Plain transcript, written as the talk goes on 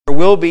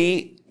will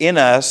be in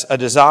us a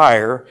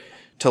desire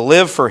to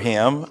live for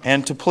Him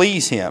and to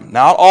please Him.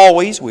 Not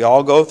always. We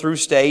all go through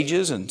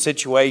stages and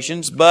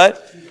situations,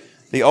 but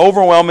the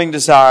overwhelming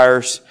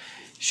desires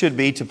should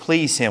be to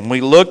please Him. We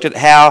looked at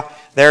how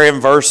there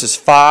in verses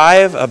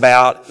 5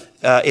 about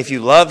if you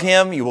love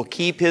Him, you will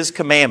keep His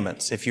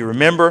commandments. If you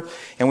remember,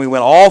 and we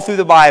went all through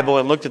the Bible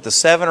and looked at the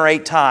 7 or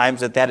 8 times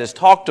that is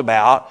talked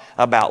about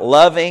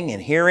loving and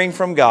hearing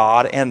from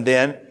God and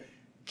then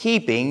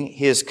keeping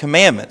His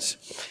commandments.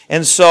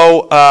 And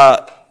so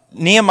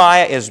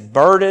Nehemiah is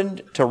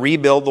burdened to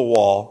rebuild the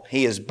wall.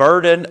 He is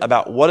burdened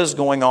about what is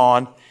going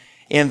on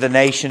in the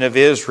nation of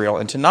Israel.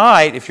 And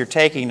tonight, if you're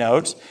taking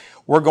notes,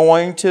 we're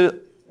going to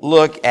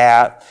look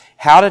at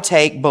how to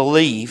take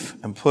belief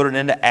and put it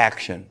into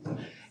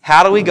action.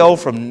 How do we go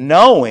from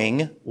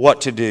knowing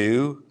what to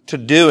do to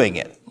doing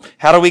it?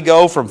 How do we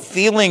go from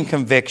feeling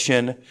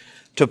conviction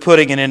to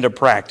putting it into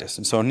practice?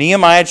 And so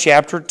Nehemiah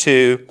chapter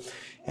 2,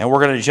 and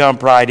we're going to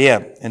jump right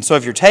in. And so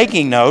if you're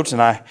taking notes,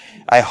 and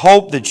I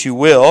hope that you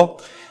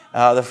will,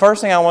 the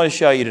first thing I want to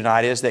show you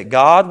tonight is that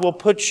God will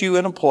put you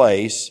in a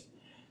place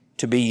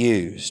to be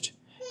used.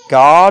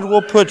 God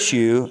will put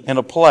you in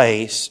a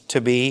place to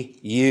be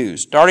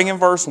used. Starting in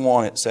verse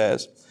 1 it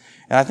says,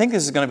 and I think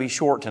this is going to be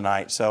short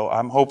tonight, so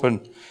I'm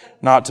hoping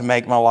not to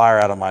make my liar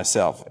out of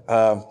myself.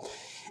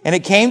 And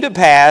it came to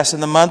pass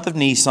in the month of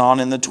Nisan,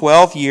 in the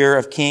 12th year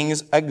of King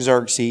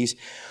Xerxes,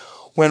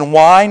 when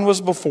wine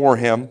was before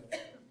him,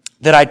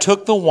 that I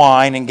took the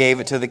wine and gave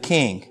it to the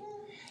king.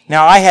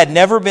 Now I had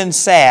never been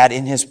sad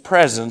in his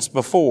presence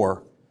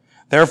before.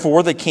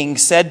 Therefore the king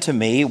said to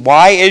me,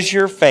 why is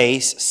your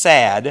face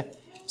sad,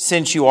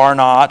 since you are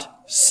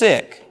not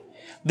sick?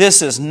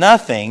 This is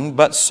nothing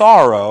but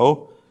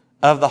sorrow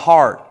of the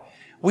heart.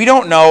 We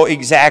don't know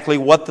exactly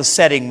what the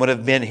setting would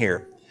have been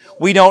here.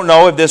 We don't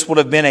know if this would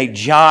have been a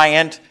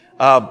giant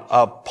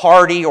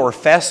party or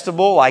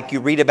festival like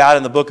you read about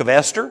in the book of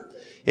Esther.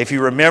 If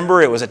you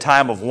remember, it was a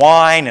time of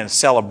wine and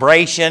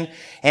celebration,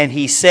 and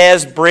he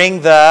says,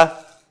 bring the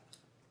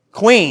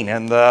queen,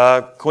 and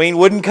the queen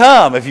wouldn't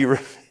come.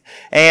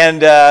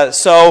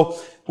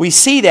 So we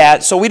see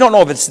that, so we don't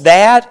know if it's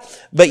that,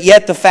 but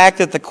yet the fact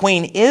that the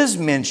queen is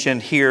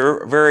mentioned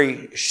here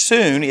very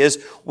soon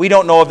is we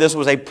don't know if this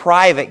was a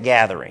private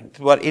gathering.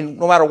 But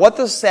no matter what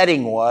the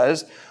setting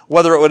was,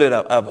 whether it was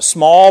a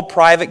small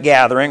private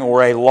gathering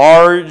or a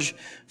large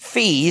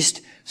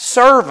feast,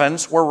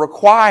 servants were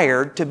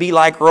required to be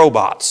like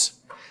robots.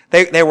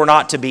 They were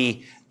not to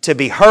be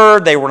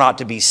heard, they were not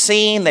to be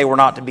seen, they were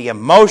not to be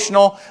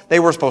emotional. They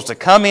were supposed to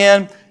come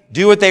in,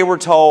 do what they were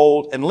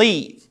told, and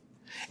leave.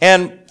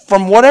 And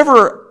from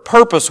whatever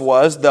purpose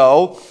was,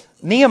 though,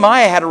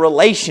 Nehemiah had a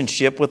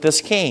relationship with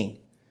this king.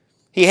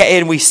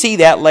 And we see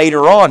that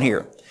later on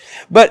here.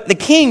 But the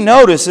king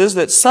notices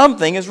that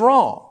something is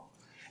wrong.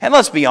 And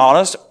let's be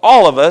honest,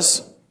 all of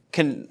us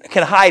can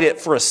hide it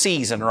for a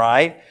season,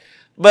 right?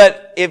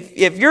 But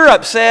if you're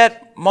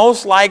upset,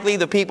 most likely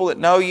the people that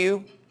know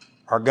you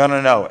are going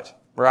to know it,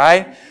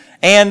 right?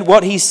 And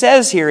what he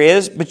says here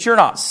is, but you're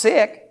not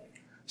sick.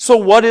 So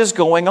what is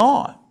going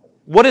on?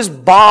 What is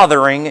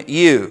bothering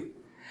you?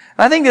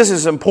 I think this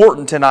is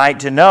important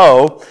tonight to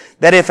know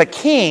that if a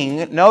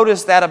king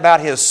noticed that about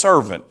his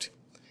servant,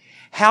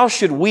 how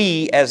should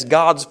we as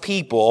God's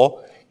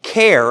people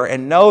care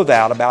and know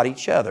that about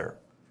each other?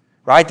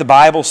 Right? The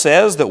Bible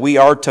says that we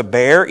are to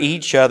bear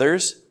each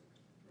other's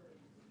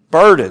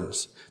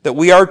burdens, that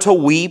we are to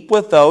weep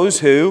with those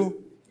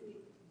who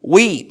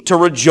weep, to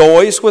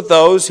rejoice with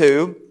those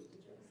who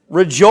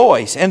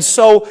rejoice. And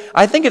so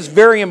I think it's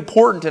very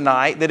important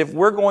tonight that if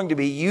we're going to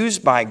be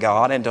used by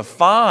God and to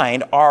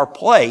find our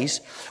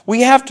place,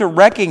 we have to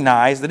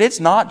recognize that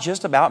it's not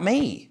just about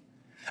me.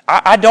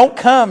 I don't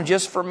come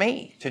just for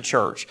me to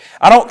church.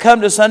 I don't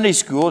come to Sunday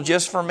school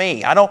just for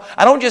me. I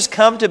don't just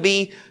come to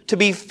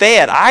be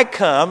fed. I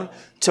come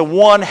to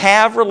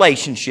have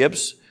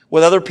relationships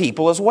with other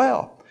people as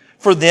well.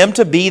 For them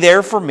to be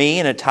there for me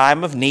in a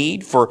time of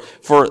need,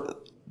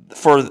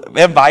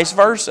 and vice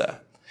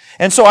versa.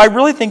 And so I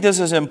really think this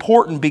is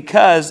important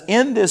because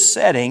in this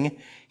setting,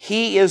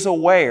 he is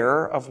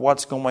aware of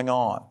what's going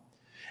on.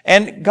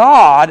 And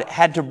God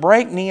had to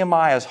break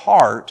Nehemiah's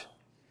heart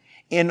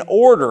in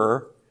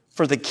order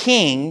for the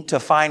king to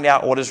find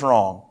out what is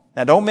wrong.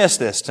 Now don't miss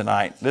this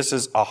tonight. This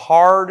is a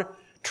hard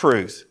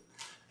truth.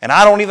 And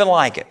I don't even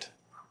like it.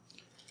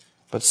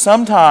 But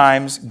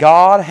sometimes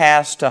God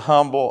has to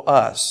humble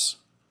us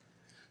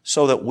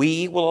so that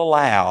we will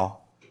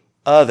allow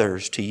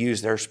others to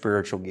use their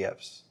spiritual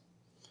gifts.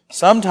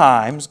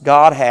 Sometimes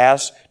God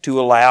has to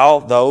allow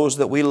those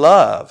that we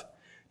love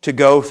to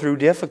go through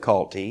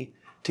difficulty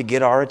to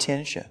get our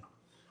attention.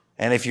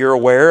 And if you're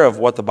aware of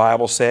what the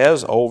Bible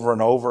says over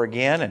and over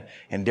again and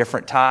in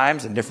different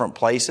times and different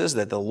places,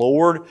 that the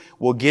Lord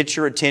will get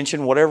your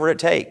attention whatever it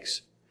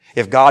takes.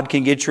 If God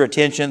can get your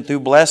attention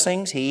through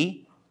blessings,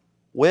 He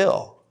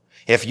will.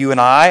 If you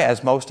and I,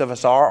 as most of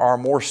us are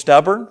more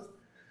stubborn,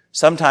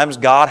 sometimes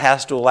God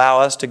has to allow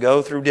us to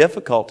go through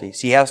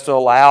difficulties. He has to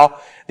allow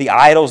the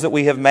idols that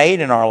we have made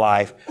in our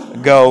life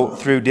go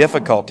through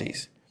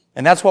difficulties.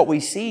 And that's what we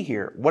see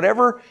here.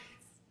 Whatever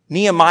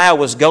Nehemiah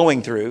was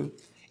going through,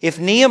 if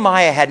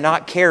Nehemiah had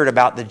not cared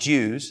about the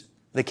Jews,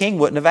 the king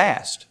wouldn't have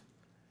asked.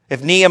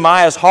 If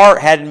Nehemiah's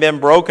heart hadn't been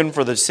broken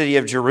for the city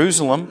of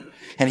Jerusalem,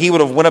 and he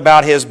would have went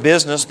about his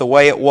business the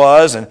way it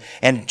was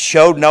and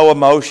showed no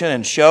emotion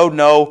and showed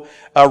no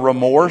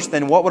remorse,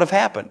 then what would have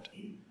happened?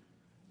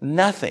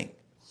 Nothing.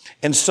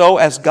 And so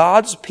as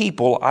God's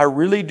people, I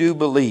really do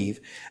believe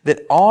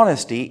that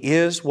honesty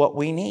is what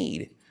we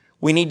need.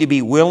 We need to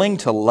be willing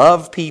to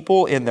love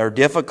people in their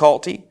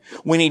difficulty.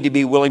 We need to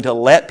be willing to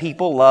let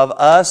people love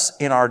us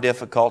in our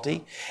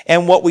difficulty.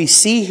 And what we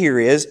see here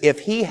is,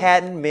 if he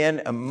hadn't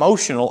been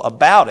emotional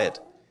about it,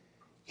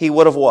 he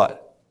would have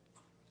what?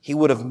 He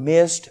would have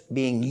missed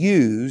being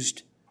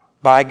used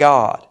by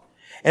God.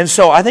 And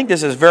so I think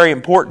this is very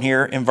important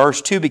here in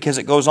verse 2, because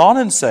it goes on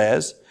and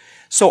says,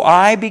 "So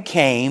I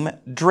became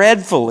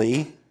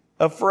dreadfully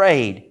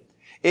afraid."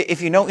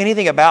 If you know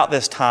anything about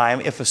this time,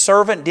 if a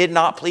servant did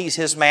not please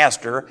his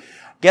master,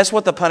 guess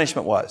what the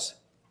punishment was?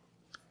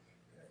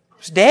 It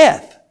was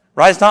death,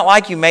 right? It's not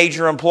like you made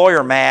your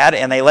employer mad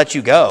and they let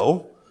you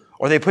go,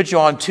 or they put you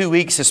on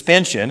 2-week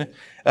suspension.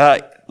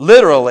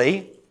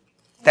 Literally,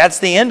 that's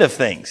the end of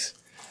things.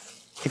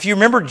 If you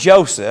remember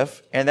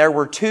Joseph, and there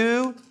were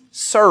 2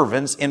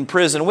 servants in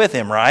prison with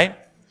him, right?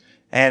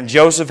 And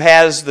Joseph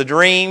has the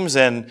dreams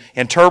and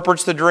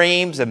interprets the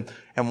dreams, and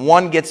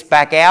one gets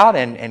back out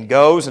and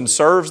goes and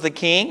serves the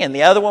king, and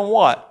the other one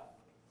what?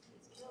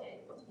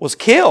 Was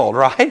killed,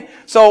 right?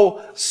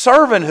 So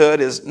servanthood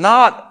is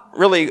not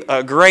really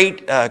a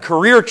great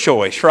career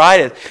choice,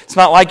 right? It's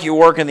not like you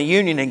work in the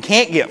union and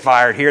can't get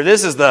fired here.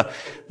 This is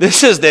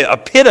the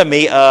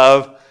epitome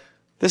of,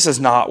 this is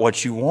not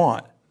what you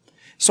want.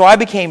 So I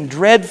became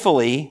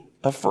dreadfully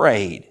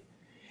afraid.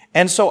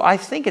 And so I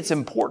think it's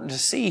important to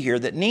see here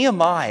that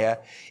Nehemiah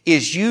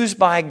is used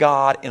by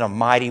God in a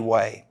mighty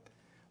way.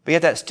 But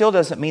yet that still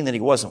doesn't mean that he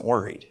wasn't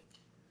worried,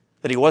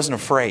 that he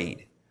wasn't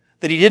afraid,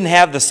 that he didn't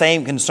have the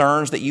same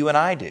concerns that you and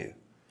I do.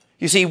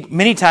 You see,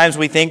 many times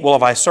we think, well,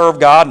 if I serve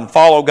God and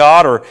follow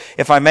God, or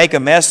if I make a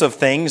mess of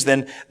things,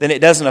 then it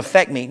doesn't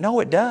affect me. No,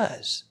 it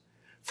does.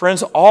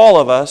 Friends, all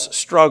of us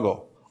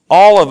struggle.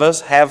 All of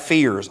us have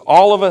fears.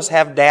 All of us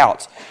have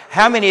doubts.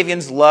 How many of you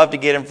love to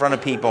get in front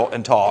of people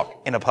and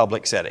talk in a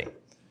public setting?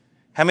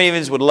 How many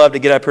of you would love to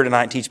get up here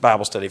tonight and teach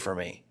Bible study for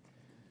me?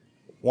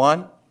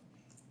 1?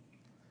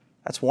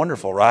 That's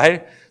wonderful,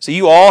 right? So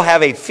you all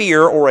have a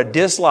fear or a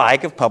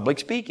dislike of public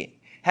speaking.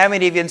 How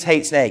many of you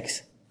hate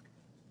snakes?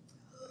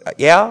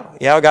 Yeah,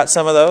 I got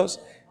some of those.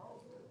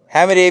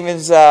 How many of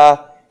you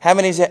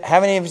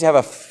have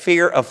a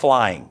fear of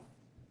flying?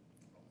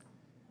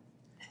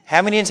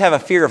 How many of you have a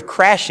fear of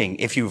crashing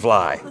if you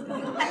fly?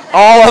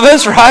 All of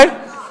us, right?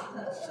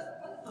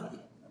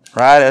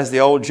 Right, as the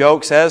old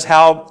joke says,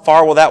 how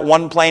far will that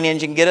one plane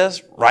engine get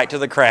us? Right to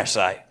the crash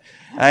site.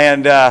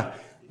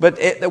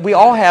 But we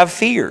all have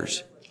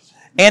fears.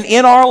 And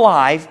in our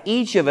life,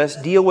 each of us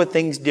deal with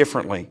things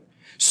differently.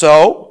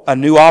 So, a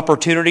new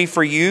opportunity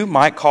for you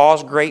might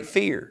cause great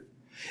fear.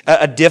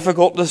 A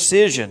difficult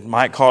decision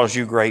might cause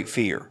you great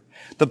fear.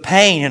 The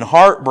pain and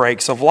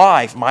heartbreaks of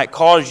life might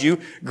cause you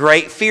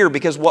great fear,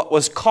 because what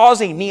was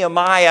causing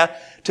Nehemiah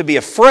to be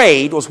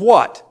afraid was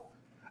what?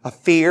 A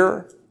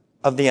fear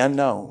of the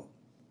unknown.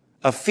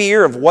 A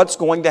fear of what's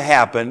going to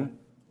happen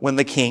when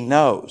the king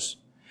knows.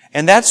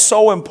 And that's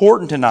so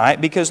important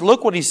tonight, because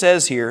look what he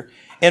says here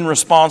in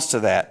response to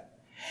that.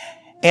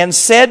 And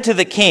said to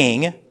the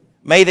king,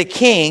 "May the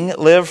king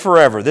live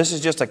forever." This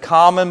is just a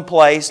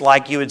commonplace,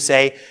 like you would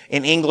say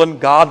in England,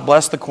 "God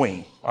bless the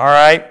queen." All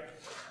right?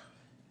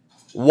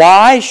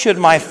 "Why should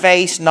my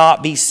face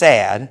not be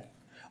sad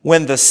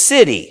when the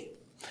city,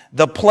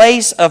 the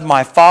place of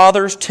my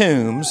father's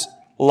tombs,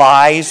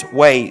 lies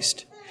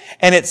waste,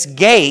 and its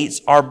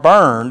gates are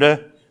burned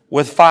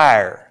with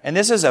fire?" And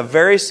this is a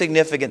very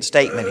significant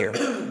statement here,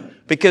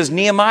 because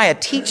Nehemiah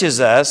teaches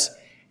us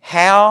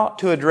how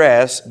to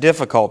address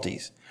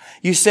difficulties.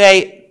 You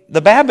say,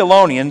 the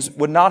Babylonians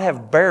would not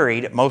have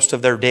buried most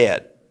of their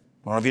dead.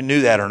 I don't know if you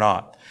knew that or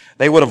not.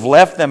 They would have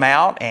left them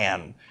out,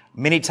 and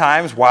many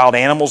times wild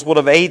animals would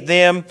have ate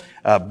them,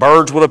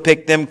 birds would have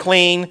picked them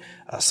clean,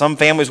 some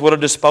families would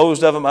have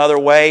disposed of them other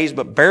ways,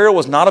 but burial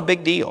was not a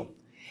big deal.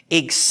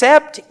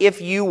 Except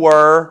if you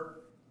were,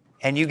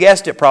 and you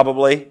guessed it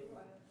probably,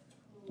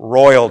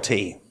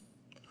 royalty.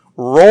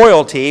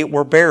 Royalty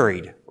were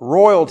buried.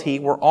 Royalty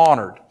were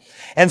honored.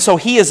 And so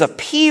he is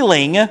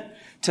appealing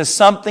to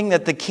something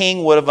that the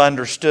king would have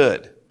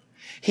understood.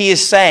 He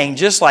is saying,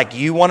 just like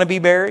you want to be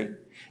buried,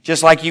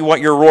 just like you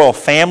want your royal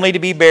family to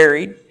be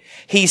buried,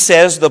 he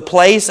says, the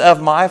place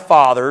of my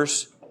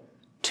father's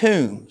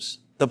tombs,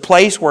 the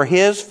place where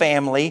his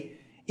family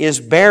is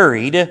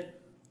buried,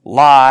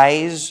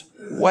 lies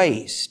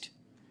waste,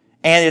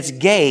 and its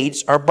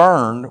gates are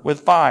burned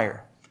with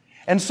fire.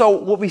 And so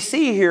what we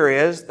see here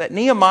is that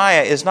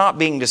Nehemiah is not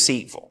being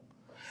deceitful.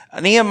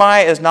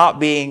 Nehemiah is not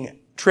being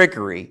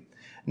trickery.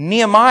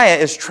 Nehemiah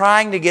is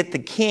trying to get the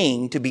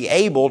king to be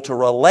able to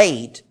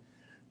relate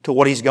to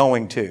what he's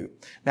going to.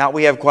 Now,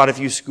 we have quite a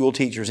few school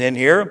teachers in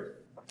here,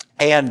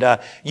 And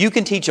you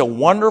can teach a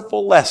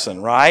wonderful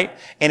lesson, right?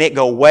 And it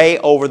go way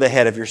over the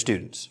head of your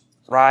students,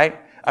 right?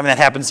 I mean, that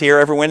happens here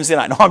every Wednesday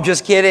night. No, I'm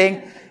just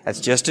kidding. That's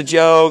just a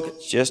joke.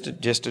 It's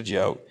just a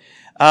joke.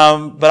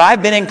 But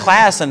I've been in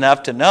class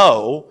enough to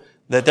know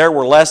that there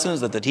were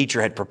lessons that the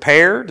teacher had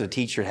prepared, the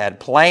teacher had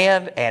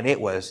planned, and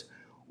it was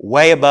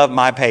way above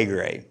my pay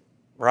grade,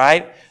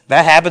 right?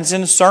 That happens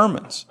in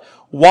sermons.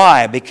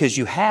 Why? Because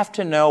you have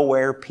to know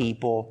where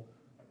people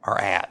are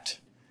at,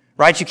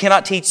 right? You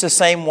cannot teach the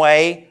same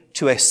way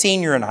to a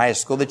senior in high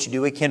school that you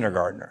do a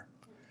kindergartner.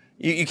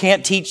 You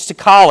can't teach to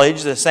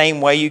college the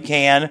same way you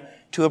can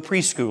to a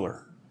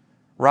preschooler,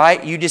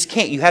 right? You just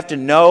can't. You have to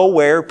know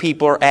where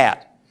people are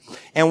at.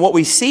 And what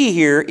we see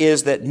here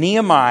is that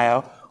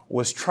Nehemiah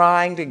was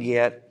trying to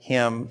get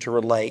him to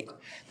relate.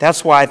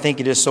 That's why I think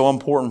it is so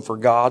important for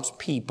God's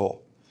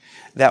people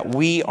that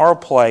we are a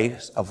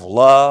place of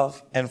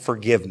love and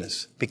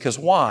forgiveness. Because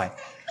why?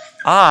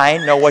 I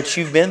know what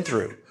you've been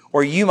through,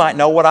 or you might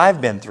know what I've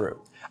been through.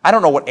 I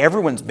don't know what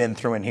everyone's been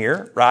through in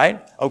here,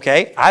 right?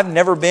 Okay, I've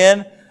never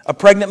been a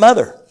pregnant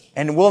mother,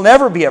 and will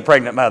never be a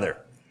pregnant mother.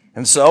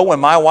 And so when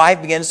my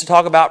wife begins to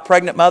talk about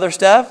pregnant mother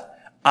stuff,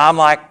 I'm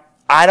like,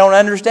 I don't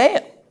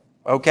understand,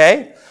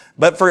 okay?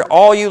 But for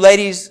all you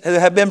ladies who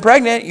have been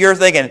pregnant, you're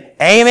thinking,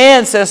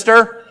 amen,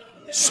 sister.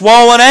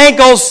 Swollen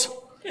ankles,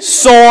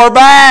 sore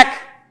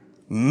back,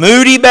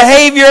 moody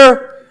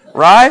behavior,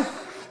 right?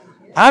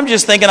 I'm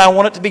just thinking I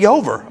want it to be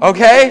over,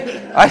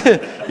 okay?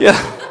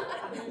 Yeah.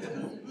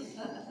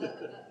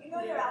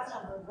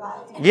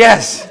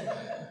 Yes.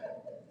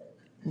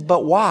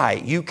 But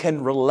why? You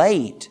can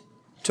relate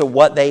to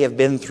what they have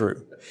been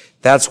through.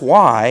 That's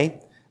why,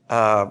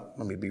 let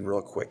me be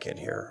real quick in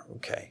here,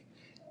 okay?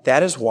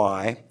 That is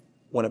why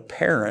when a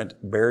parent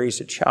buries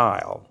a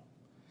child,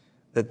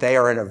 that they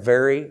are in a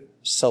very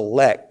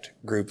select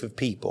group of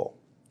people.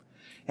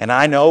 And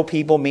I know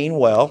people mean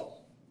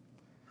well,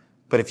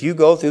 but if you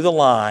go through the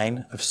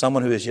line of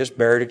someone who has just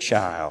buried a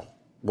child,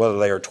 whether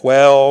they are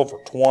 12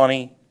 or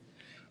 20,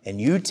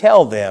 and you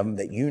tell them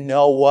that you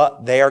know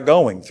what they are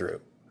going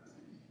through,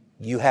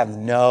 you have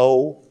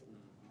no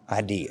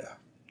idea.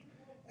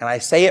 And I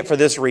say it for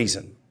this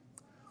reason.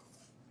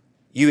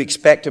 You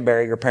expect to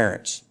bury your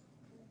parents.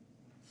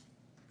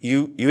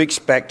 You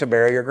expect to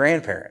bury your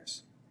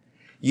grandparents.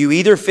 You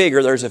either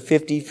figure there's a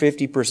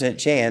 50%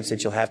 chance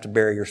that you'll have to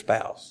bury your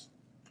spouse.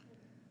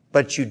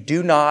 But you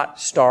do not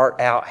start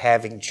out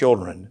having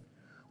children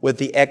with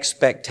the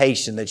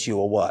expectation that you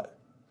will what?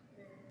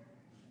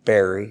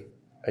 Bury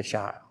a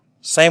child.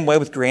 Same way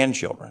with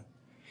grandchildren.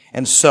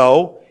 And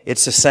so,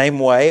 it's the same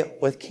way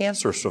with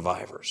cancer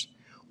survivors.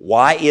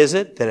 Why is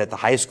it that at the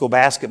high school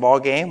basketball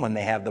game, when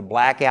they have the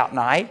blackout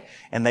night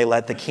and they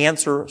let the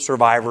cancer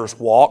survivors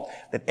walk,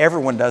 that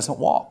everyone doesn't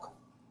walk?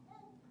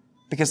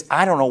 Because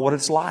I don't know what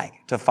it's like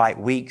to fight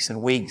weeks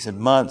and weeks and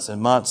months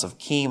of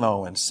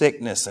chemo and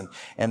sickness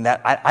and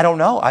that. I don't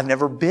know. I've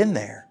never been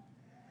there.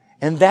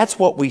 And that's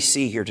what we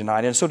see here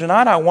tonight. And so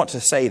tonight I want to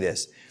say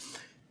this.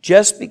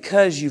 Just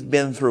because you've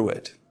been through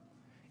it,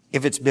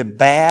 if it's been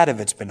bad, if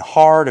it's been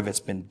hard, if it's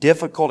been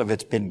difficult, if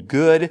it's been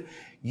good,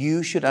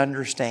 you should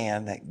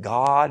understand that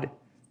God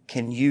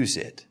can use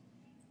it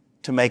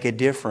to make a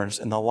difference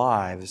in the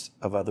lives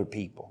of other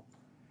people.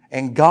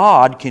 And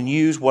God can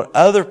use what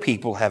other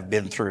people have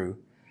been through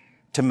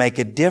to make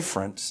a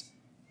difference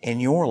in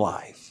your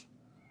life,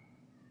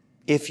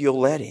 if you'll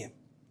let Him.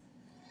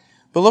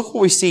 But look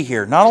what we see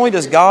here. Not only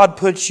does God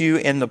put you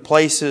in the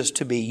places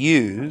to be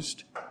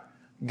used,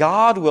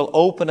 God will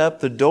open up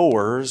the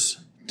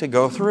doors to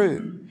go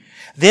through.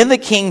 Then the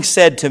king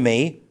said to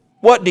me,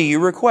 what do you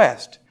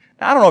request?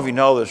 Now, I don't know if you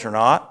know this or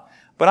not,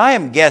 but I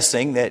am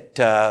guessing that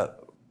that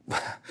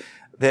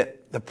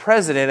the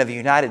President of the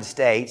United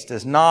States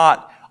does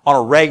not on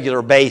a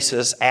regular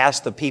basis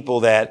ask the people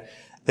that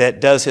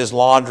does his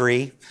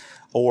laundry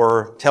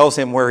or tells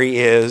him where he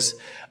is.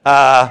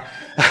 That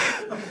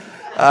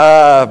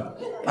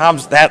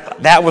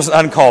was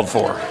uncalled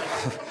for.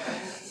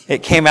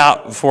 It came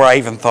out before I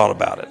even thought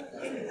about it.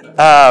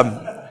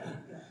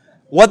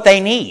 What they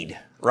need,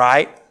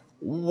 right?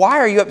 Why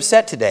are you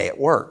upset today at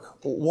work?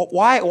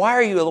 Why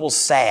are you a little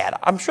sad?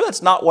 I'm sure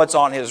that's not what's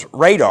on his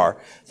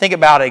radar. Think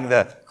about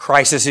the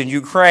crisis in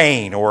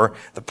Ukraine or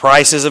the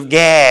prices of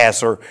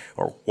gas or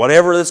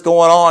whatever that's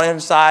going on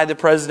inside the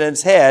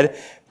president's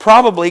head.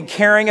 Probably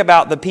caring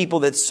about the people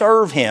that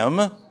serve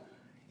him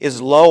is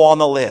low on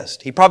the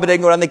list. He probably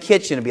didn't go down the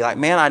kitchen and be like,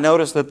 man, I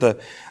noticed that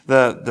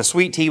the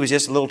sweet tea was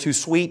just a little too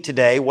sweet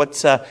today.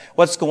 What's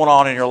going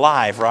on in your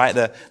life, right?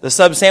 The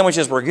sub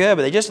sandwiches were good,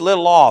 but they're just a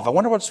little off. I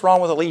wonder what's wrong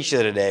with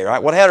Alicia today,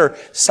 right? What had her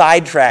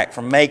sidetracked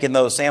from making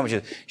those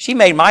sandwiches? She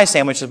made my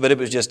sandwiches, but it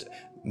was just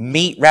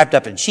meat wrapped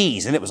up in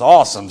cheese, and it was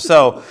awesome.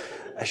 So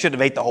I should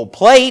have ate the whole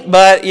plate,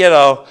 but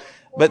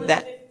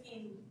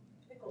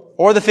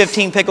or the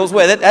 15 pickles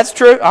with it. That's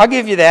true. I'll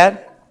give you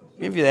that.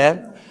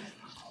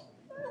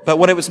 But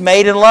when it was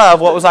made in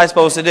love, what was I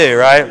supposed to do,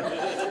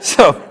 right?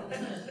 So, I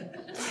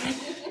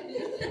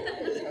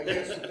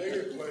guess the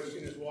bigger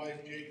question is why is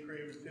Jake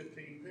craving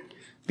 15 pickles?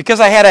 Because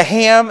I had a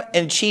ham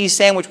and cheese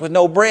sandwich with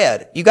no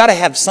bread. You got to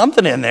have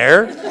something in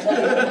there,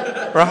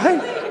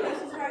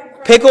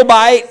 right? Pickle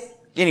bite.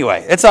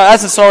 Anyway, that's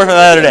a story for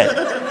another day.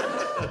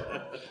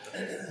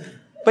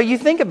 But you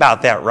think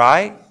about that,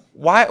 right?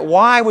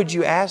 Why would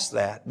you ask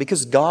that?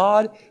 Because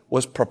God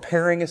was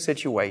preparing a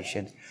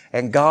situation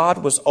and God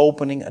was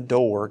opening a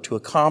door to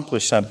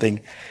accomplish something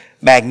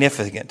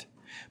magnificent.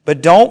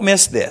 But don't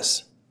miss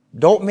this.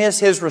 Don't miss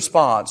his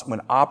response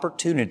when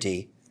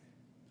opportunity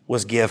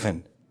was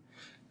given.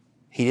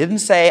 He didn't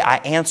say, I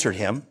answered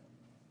him.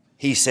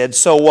 He said,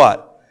 so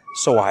what?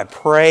 So I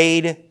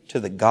prayed to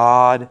the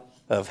God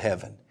of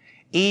heaven.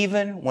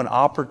 Even when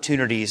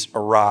opportunities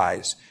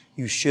arise,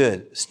 you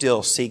should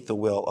still seek the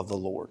will of the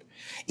Lord.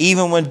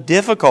 Even when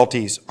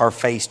difficulties are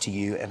faced to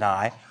you and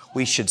I,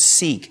 we should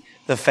seek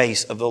the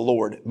face of the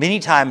Lord. Many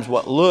times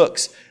what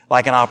looks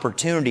like an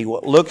opportunity,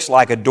 what looks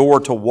like a door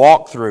to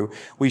walk through,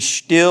 we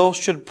still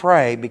should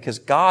pray because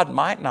God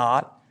might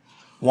not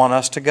want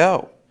us to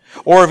go.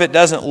 Or if it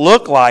doesn't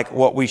look like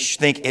what we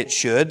think it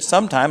should,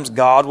 sometimes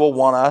God will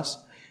want us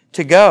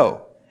to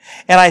go.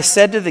 And I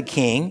said to the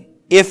king,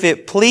 if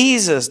it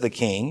pleases the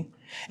king,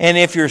 and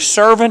if your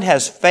servant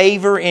has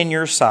favor in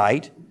your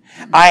sight,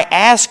 I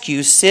ask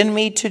you, send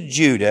me to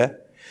Judah,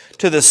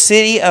 to the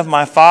city of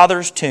my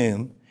father's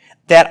tomb,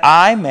 that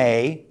I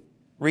may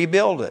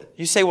rebuild it.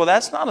 You say, well,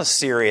 that's not a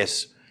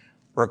serious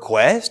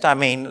request. I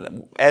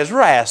mean,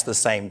 Ezra asked the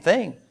same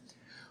thing.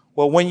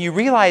 Well, when you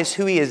realize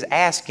who he is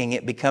asking,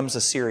 it becomes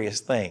a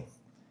serious thing.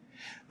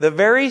 The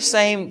very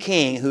same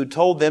king who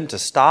told them to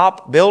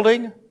stop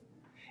building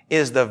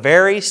is the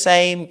very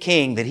same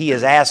king that he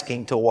is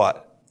asking to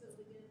what?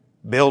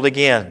 Build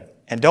again.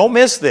 And don't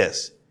miss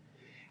this.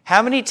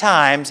 How many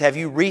times have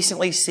you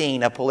recently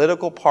seen a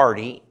political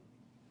party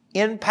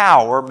in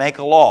power make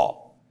a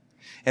law?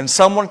 And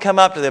someone come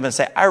up to them and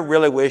say, I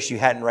really wish you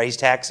hadn't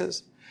raised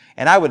taxes.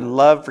 And I would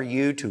love for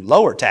you to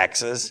lower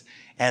taxes.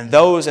 And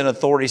those in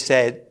authority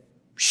said,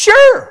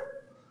 sure,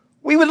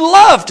 we would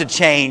love to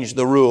change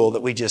the rule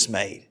that we just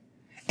made.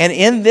 And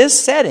in this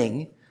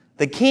setting,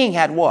 the king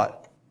had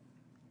what?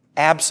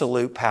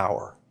 Absolute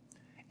power.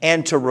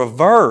 And to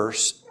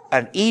reverse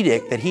an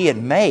edict that he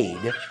had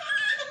made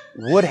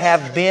would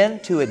have been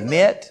to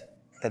admit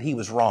that he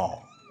was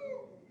wrong.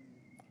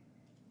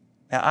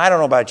 Now, I don't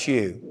know about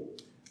you,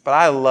 but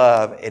I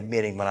love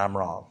admitting when I'm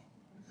wrong.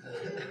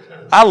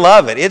 I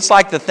love it. It's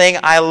like the thing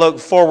I look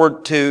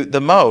forward to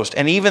the most.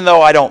 And even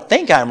though I don't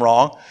think I'm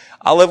wrong,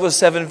 I live with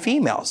 7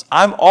 females.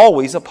 I'm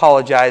always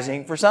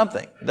apologizing for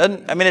something.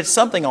 It's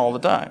something all the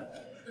time.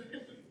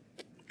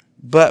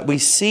 But we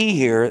see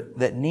here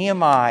that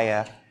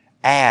Nehemiah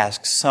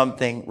asks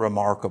something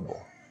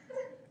remarkable.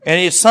 And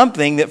it's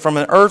something that from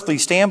an earthly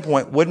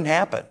standpoint wouldn't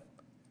happen.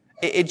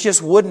 It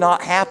just would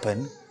not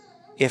happen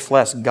if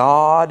less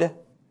God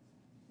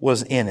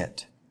was in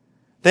it.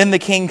 Then the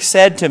king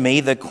said to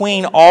me, the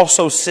queen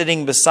also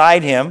sitting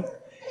beside him,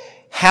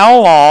 how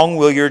long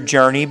will your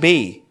journey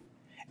be?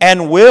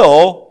 And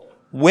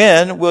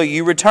when will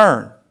you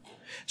return?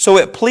 So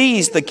it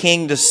pleased the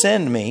king to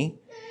send me,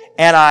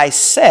 and I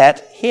set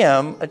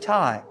him a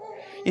time.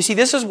 You see,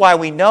 this is why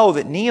we know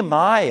that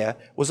Nehemiah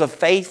was a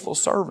faithful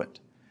servant.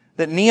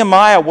 That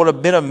Nehemiah would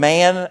have been a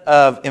man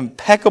of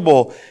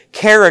impeccable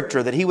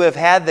character, that he would have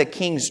had the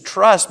king's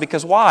trust,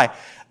 because why?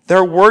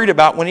 They're worried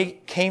about when he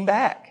came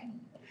back.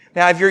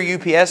 Now, if your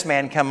UPS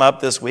man come up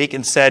this week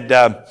and said,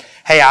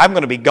 hey, I'm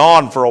going to be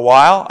gone for a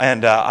while,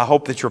 and I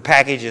hope that your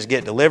packages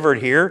get delivered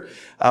here,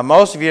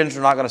 most of you are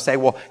not going to say,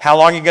 well, how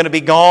long are you going to be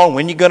gone?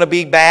 When are you going to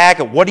be back?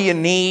 What do you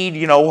need?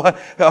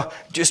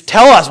 Just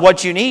tell us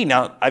what you need.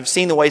 Now, I've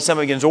seen the way some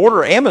of you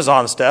order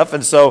Amazon stuff,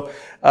 and so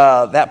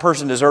that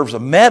person deserves a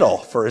medal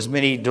for as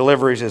many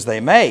deliveries as they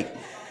make.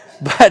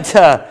 But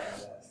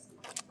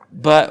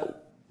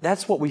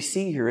that's what we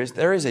see here, is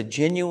there is a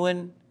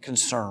genuine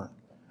concern,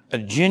 a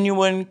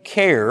genuine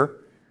care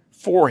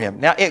for him.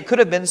 Now, it could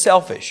have been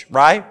selfish,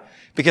 right?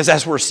 Because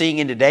as we're seeing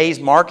in today's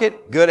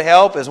market, good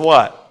help is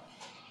what?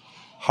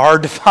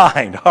 Hard to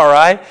find, all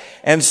right?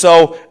 And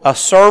so a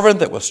servant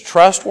that was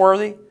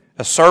trustworthy,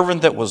 a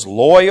servant that was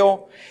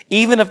loyal,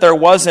 even if there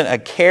wasn't a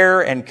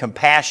care and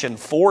compassion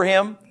for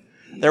him,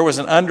 there was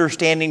an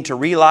understanding to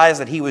realize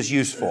that he was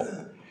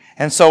useful.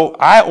 And so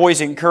I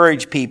always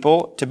encourage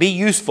people to be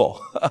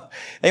useful.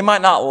 They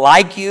might not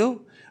like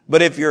you,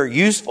 but if you're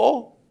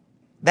useful,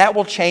 that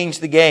will change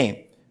the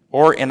game.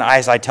 Or, and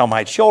as I tell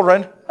my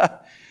children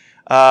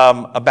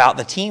about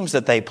the teams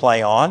that they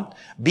play on,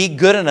 be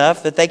good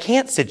enough that they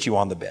can't sit you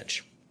on the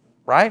bench,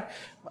 right?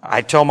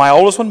 I tell my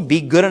oldest one,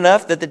 be good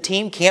enough that the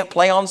team can't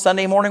play on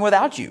Sunday morning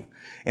without you.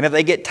 And if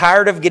they get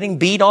tired of getting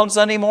beat on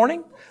Sunday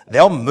morning,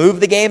 they'll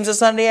move the games to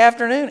Sunday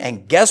afternoon.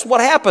 And guess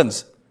what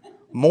happens?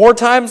 More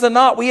times than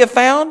not, we have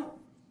found,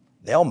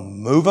 they'll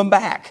move them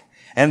back.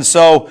 And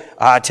so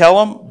I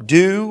tell them,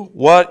 do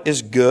what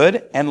is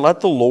good and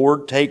let the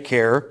Lord take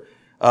care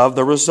of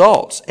the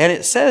results. And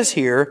it says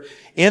here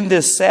in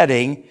this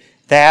setting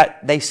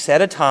that they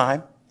set a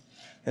time,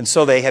 and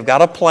so they have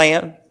got a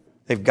plan.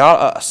 They've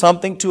got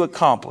something to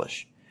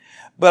accomplish.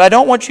 But I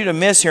don't want you to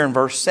miss here in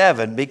verse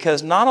 7,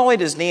 because not only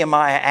does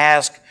Nehemiah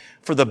ask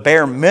for the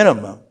bare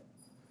minimum,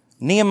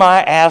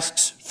 Nehemiah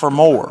asks for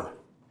more.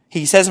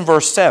 He says in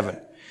verse 7,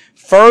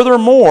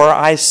 "Furthermore,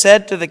 I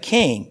said to the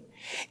king,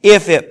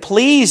 if it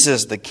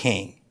pleases the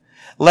king,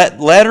 let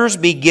letters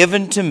be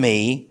given to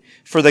me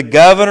for the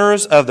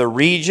governors of the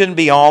region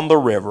beyond the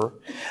river,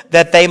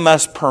 that they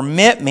must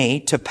permit me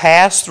to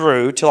pass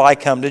through till I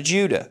come to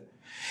Judah.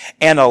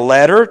 And a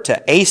letter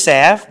to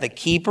Asaph, the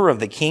keeper of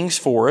the king's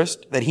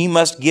forest, that he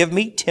must give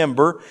me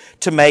timber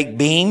to make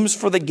beams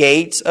for the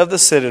gates of the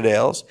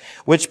citadels,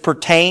 which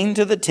pertain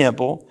to the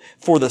temple,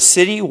 for the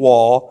city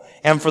wall,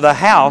 and for the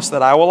house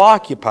that I will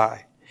occupy.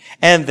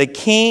 And the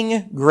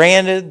king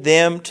granted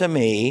them to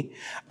me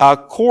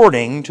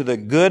according to the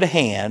good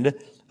hand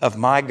of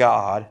my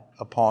God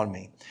upon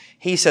me."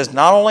 He says,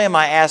 not only am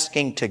I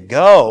asking to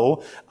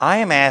go, I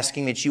am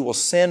asking that you will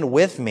send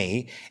with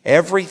me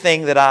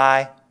everything that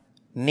I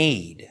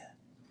need.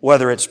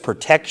 Whether it's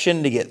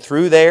protection to get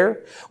through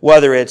there,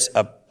 whether it's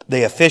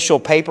the official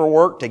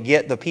paperwork to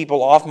get the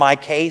people off my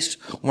case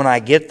when I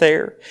get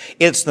there.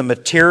 It's the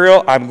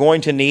material I'm going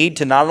to need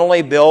to not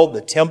only build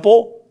the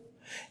temple,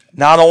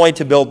 not only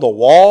to build the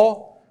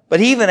wall,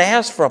 but he even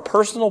asked for a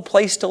personal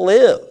place to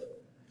live.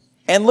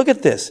 And look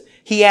at this.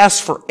 He asks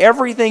for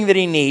everything that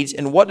he needs,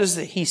 and what does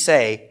he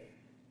say?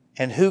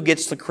 And who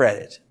gets the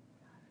credit?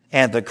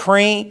 "And the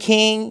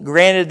king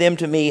granted them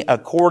to me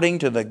according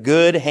to the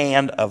good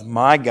hand of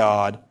my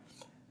God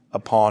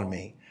upon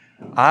me."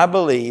 I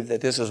believe that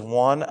this is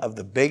one of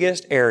the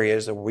biggest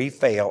areas that we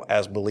fail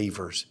as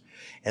believers,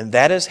 and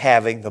that is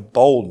having the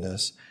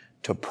boldness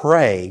to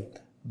pray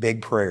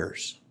big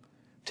prayers,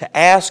 to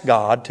ask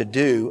God to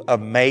do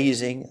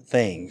amazing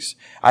things.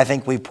 I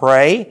think we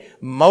pray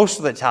most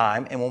of the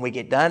time, and when we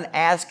get done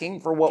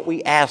asking for what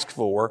we ask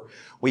for,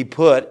 we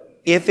put,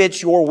 "if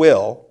it's your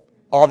will,"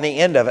 on the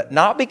end of it,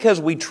 not because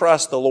we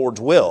trust the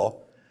Lord's will,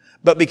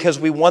 but because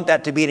we want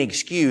that to be an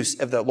excuse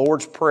if the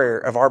Lord's prayer,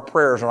 if our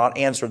prayers are not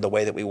answered the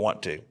way that we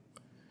want to.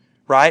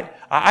 Right?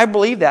 I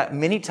believe that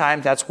many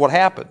times that's what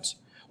happens.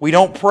 We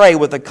don't pray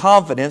with the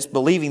confidence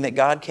believing that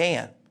God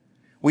can.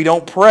 We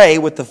don't pray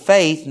with the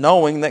faith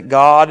knowing that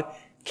God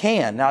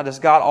can. Now, does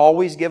God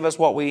always give us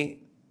what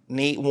we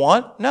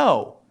want?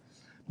 No.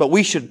 But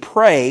we should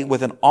pray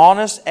with an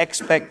honest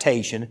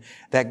expectation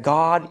that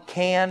God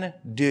can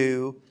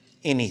do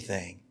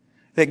anything.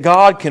 That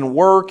God can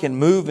work and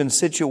move in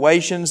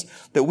situations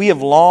that we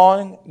have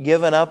long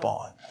given up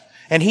on.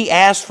 And he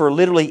asked for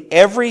literally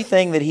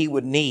everything that he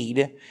would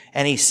need.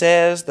 And he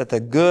says that the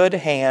good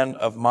hand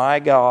of my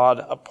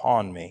God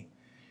upon me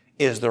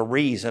is the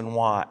reason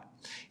why.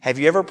 Have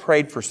you ever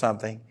prayed for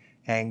something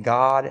and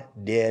God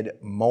did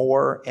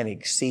more and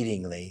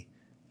exceedingly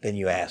than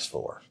you asked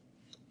for?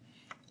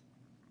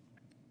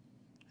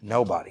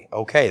 Nobody.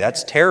 Okay,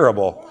 that's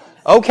terrible.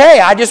 Okay,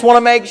 I just want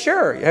to make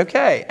sure.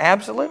 Okay,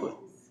 absolutely.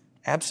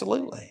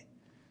 Absolutely.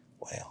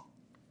 Well,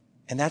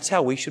 and that's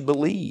how we should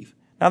believe.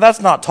 Now, that's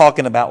not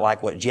talking about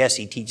like what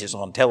Jesse teaches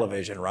on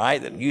television,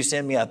 right? That you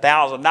send me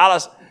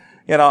 $1,000,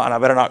 and I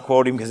better not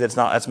quote him because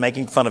that's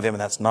making fun of him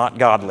and that's not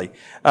godly.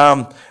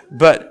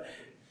 But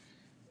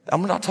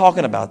I'm not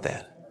talking about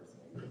that.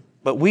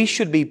 But we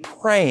should be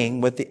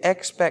praying with the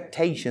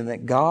expectation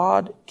that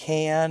God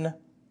can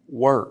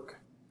work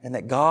and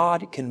that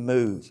God can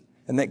move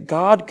and that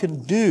God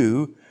can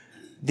do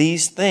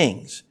these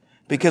things.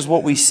 Because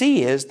what we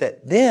see is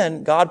that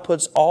then God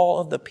puts all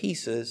of the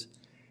pieces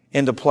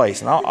into place.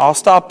 And I'll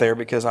stop there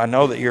because I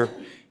know that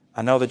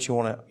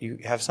you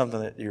have something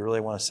that you really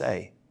want to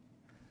say.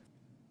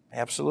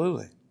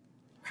 Absolutely.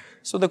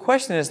 So the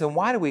question is then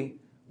why do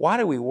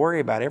we worry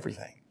about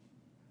everything?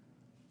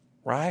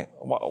 Right?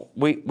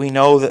 We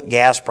know that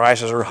gas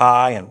prices are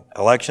high and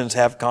elections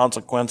have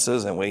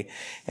consequences, and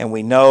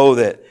we know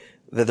that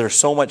there's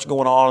so much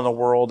going on in the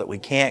world that we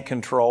can't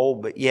control,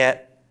 but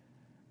yet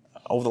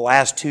over the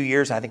last 2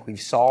 years, I think we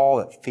saw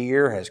that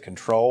fear has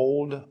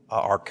controlled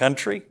our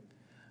country.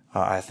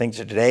 I think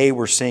that today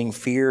we're seeing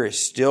fear is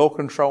still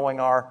controlling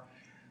our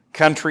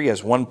country.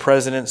 As one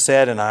president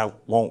said, and I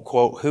won't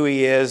quote who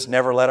he is,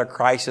 never let a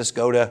crisis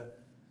go to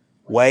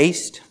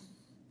waste.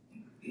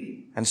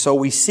 And so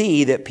we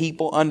see that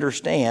people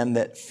understand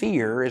that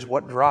fear is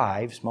what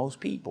drives most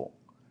people.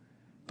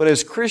 But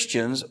as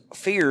Christians,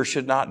 fear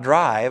should not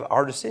drive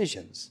our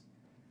decisions.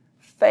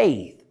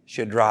 Faith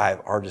should drive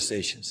our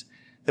decisions.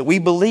 That we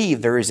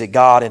believe there is a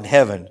God in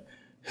heaven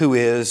who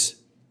is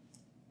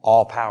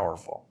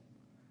all-powerful,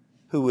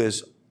 who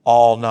is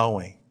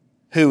all-knowing,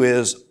 who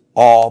is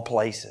all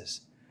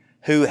places,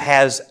 who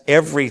has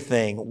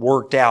everything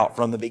worked out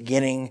from the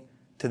beginning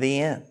to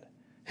the end,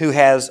 who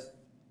has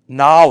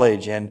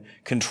knowledge and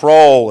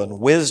control and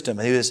wisdom,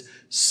 who is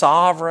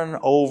sovereign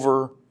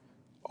over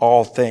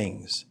all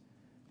things.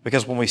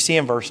 Because when we see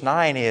in verse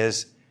 9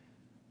 is,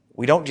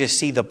 we don't just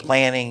see the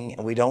planning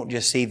and we don't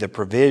just see the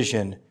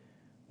provision.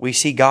 We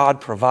see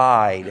God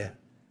provide.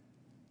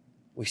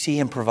 We see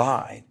Him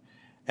provide.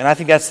 And I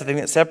think that's the thing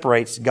that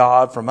separates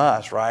God from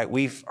us, right?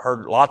 We've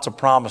heard lots of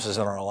promises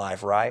in our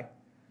life, right?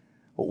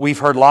 We've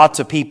heard lots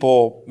of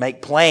people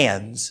make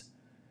plans,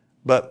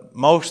 but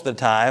most of the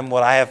time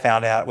what I have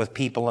found out with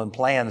people and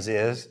plans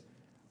is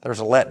there's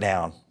a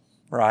letdown,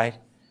 right?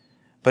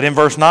 But in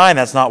verse 9,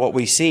 that's not what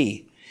we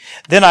see.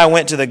 Then I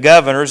went to the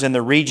governors in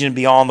the region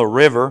beyond the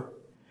river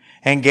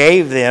and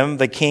gave them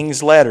the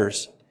king's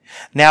letters.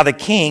 Now the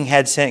king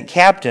had sent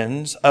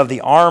captains of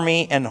the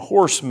army and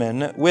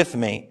horsemen with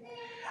me.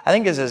 I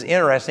think this is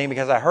interesting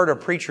because I heard a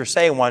preacher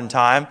say one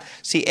time,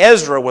 see,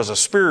 Ezra was a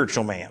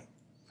spiritual man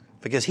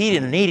because he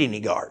didn't need any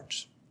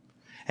guards.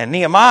 And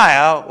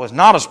Nehemiah was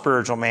not a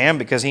spiritual man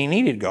because he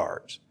needed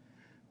guards.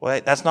 Well,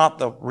 that's not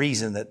the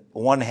reason that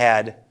one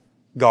had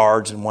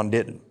guards and one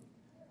didn't.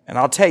 And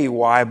I'll tell you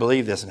why I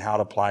believe this and how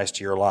it applies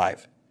to your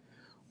life.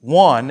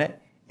 One,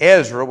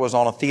 Ezra was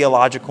on a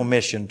theological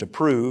mission to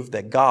prove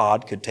that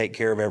God could take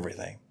care of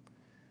everything.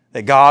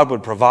 That God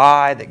would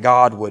provide, that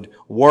God would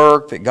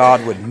work, that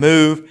God would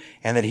move,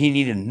 and that he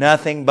needed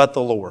nothing but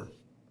the Lord.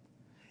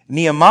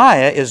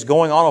 Nehemiah is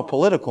going on a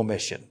political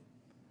mission.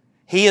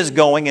 He is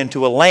going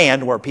into a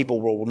land where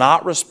people will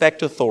not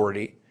respect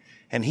authority,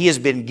 and he has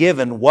been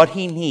given what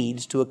he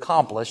needs to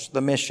accomplish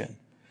the mission.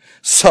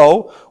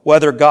 So,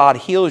 whether God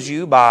heals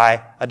you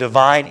by a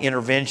divine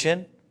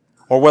intervention,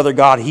 or whether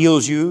God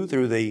heals you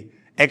through the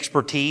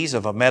expertise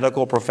of a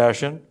medical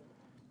profession,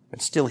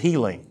 it's still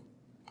healing.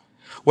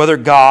 Whether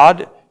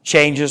God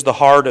changes the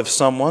heart of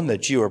someone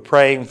that you are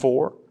praying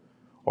for,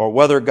 or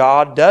whether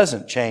God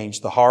doesn't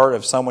change the heart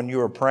of someone you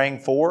are praying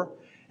for,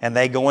 and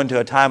they go into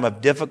a time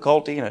of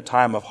difficulty and a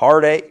time of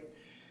heartache,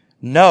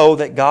 know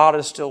that God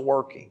is still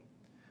working.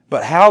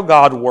 But how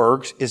God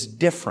works is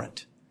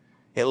different.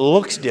 It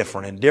looks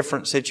different in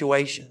different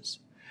situations.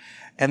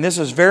 And this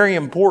is very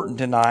important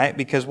tonight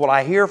because what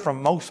I hear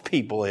from most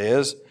people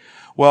is,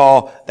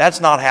 well,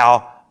 that's not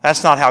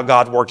how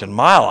God worked in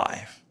my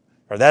life,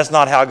 or that's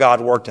not how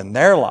God worked in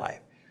their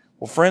life.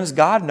 Well, friends,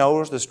 God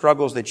knows the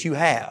struggles that you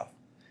have.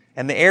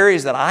 And the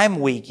areas that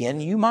I'm weak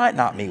in, you might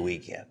not be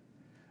weak in.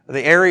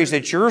 The areas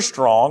that you're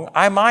strong,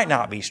 I might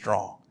not be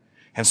strong.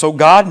 And so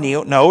God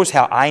knows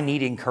how I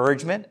need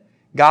encouragement.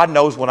 God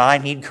knows when I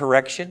need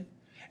correction.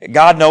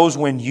 God knows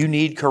when you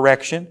need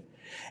correction.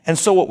 And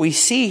so what we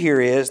see here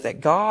is that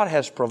God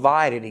has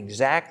provided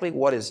exactly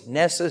what is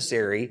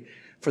necessary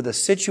for the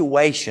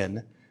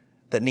situation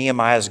that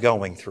Nehemiah is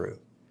going through.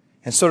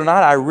 And so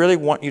tonight I really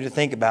want you to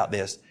think about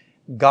this.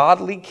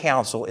 Godly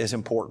counsel is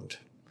important.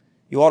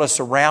 You ought to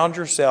surround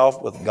yourself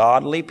with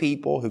godly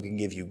people who can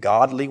give you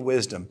godly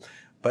wisdom,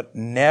 but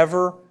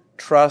never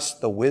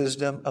trust the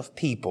wisdom of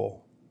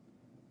people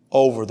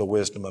over the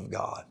wisdom of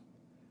God.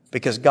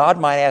 Because God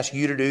might ask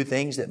you to do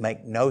things that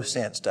make no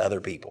sense to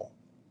other people.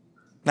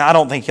 Now, I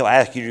don't think He'll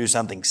ask you to do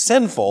something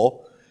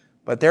sinful,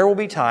 but there will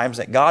be times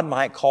that God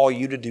might call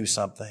you to do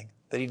something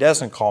that He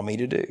doesn't call me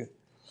to do.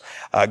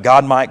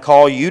 God might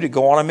call you to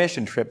go on a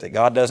mission trip that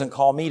God doesn't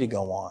call me to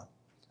go on.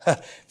 A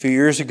few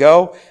years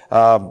ago,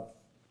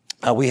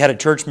 we had a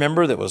church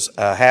member that was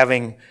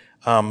having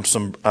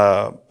some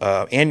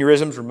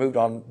aneurysms removed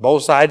on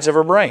both sides of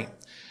her brain.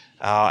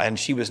 And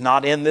she was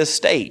not in this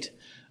state.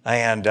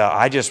 And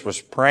I just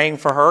was praying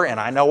for her, and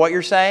I know what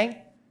you're saying.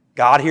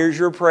 God hears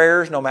your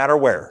prayers no matter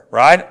where,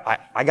 right?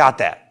 I got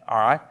that, all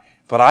right?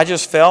 But I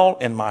just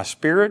felt in my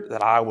spirit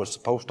that I was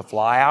supposed to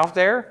fly out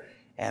there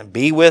and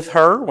be with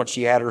her when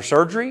she had her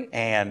surgery,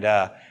 and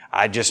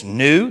I just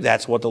knew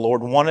that's what the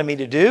Lord wanted me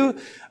to do.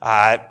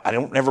 I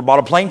never bought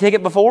a plane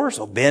ticket before,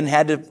 so Ben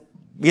had to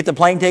get the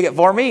plane ticket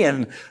for me,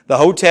 and the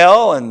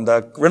hotel, and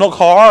the rental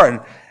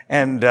car,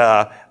 and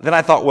then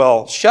I thought,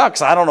 well,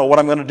 shucks, I don't know what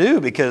I'm going to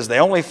do because they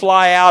only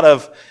fly out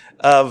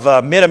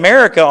of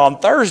Mid-America on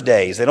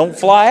Thursdays. They don't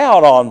fly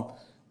out on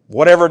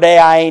whatever day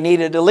I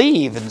needed to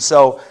leave. And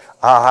so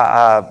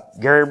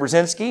Gary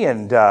Brzezinski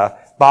and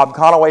Bob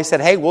Conaway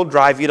said, hey, we'll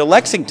drive you to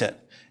Lexington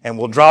and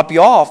we'll drop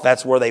you off.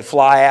 That's where they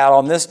fly out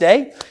on this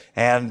day.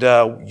 And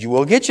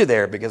we'll get you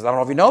there because I don't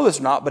know if you know this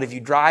or not, but if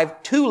you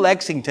drive to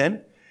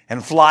Lexington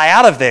and fly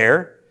out of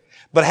there,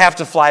 but have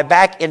to fly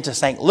back into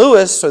St.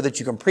 Louis so that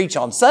you can preach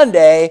on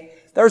Sunday,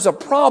 there's a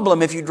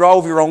problem if you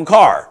drove your own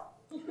car.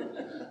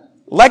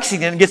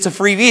 Lexington gets a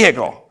free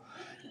vehicle.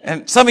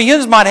 And some of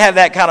you might have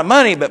that kind of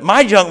money, but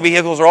my junk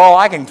vehicles are all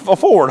I can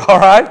afford, all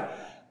right?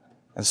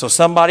 And so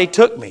somebody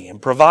took me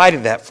and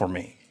provided that for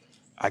me.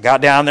 I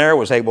got down there,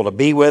 was able to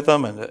be with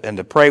them and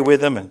to pray with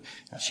them, and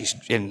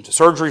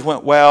surgeries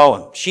went well,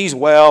 and she's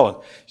well, and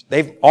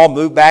they've all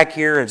moved back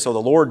here, and so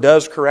the Lord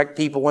does correct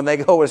people when they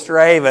go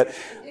astray, but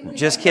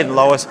just kidding,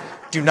 Lois.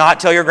 Do not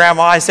tell your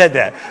grandma I said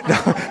that.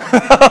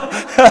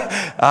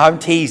 I'm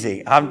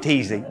teasing.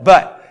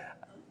 But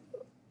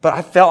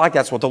I felt like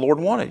that's what the Lord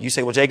wanted. You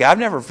say, well, Jake, I've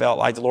never felt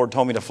like the Lord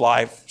told me to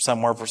fly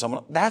somewhere for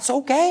someone. That's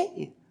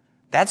okay.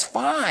 That's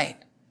fine.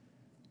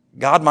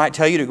 God might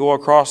tell you to go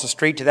across the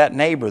street to that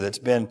neighbor that's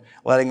been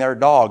letting their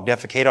dog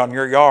defecate on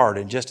your yard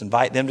and just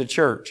invite them to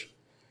church,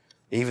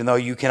 even though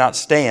you cannot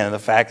stand the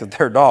fact that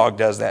their dog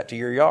does that to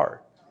your yard.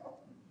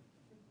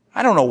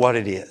 I don't know what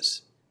it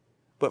is.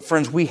 But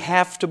friends, we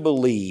have to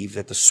believe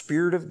that the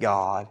Spirit of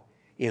God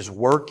is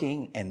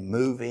working and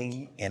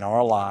moving in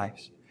our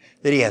lives.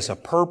 that He has a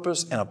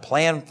purpose and a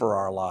plan for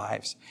our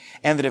lives,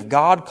 and that if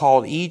God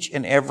called each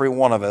and every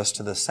one of us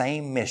to the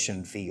same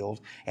mission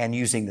field and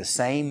using the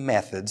same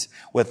methods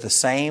with the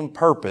same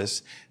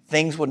purpose,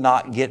 things would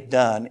not get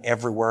done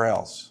everywhere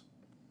else.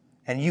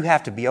 And you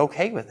have to be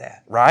okay with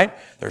that, right?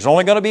 There's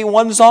only going to be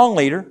one song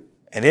leader,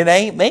 and it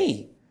ain't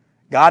me.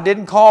 God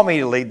didn't call me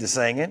to lead the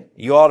singing.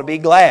 You ought to be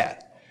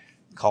glad.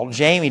 He called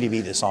Jamie to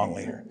be the song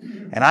leader.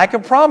 And I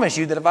can promise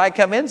you that if I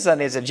come in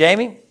Sunday and say,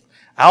 Jamie,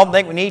 I don't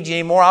think we need you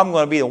anymore. I'm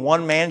going to be the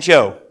one-man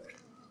show.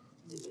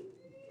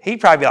 He'd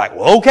probably be like,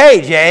 well,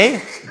 okay,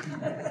 Jay.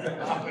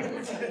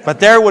 But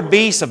there would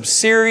be some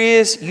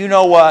serious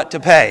you-know-what to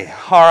pay,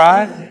 all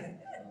right?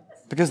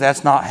 Because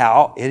that's not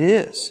how it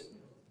is.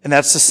 And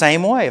that's the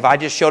same way. If I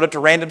just showed up to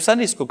random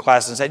Sunday school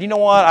class and said, you know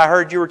what, I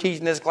heard you were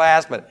teaching this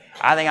class, but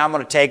I think I'm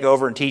going to take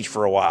over and teach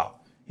for a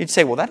while. You'd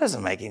say, well, that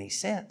doesn't make any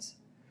sense.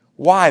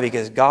 Why?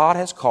 Because God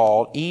has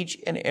called each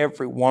and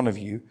every one of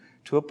you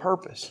to a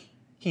purpose.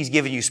 He's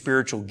given you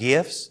spiritual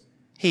gifts.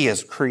 He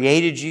has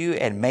created you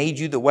and made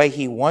you the way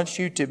He wants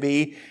you to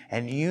be,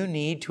 and you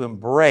need to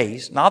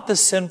embrace not the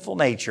sinful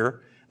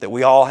nature that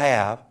we all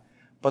have,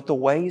 but the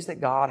ways that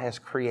God has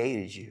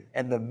created you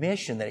and the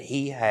mission that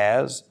He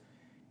has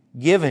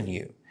given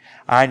you.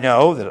 I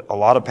know that a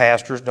lot of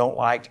pastors don't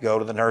like to go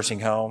to the nursing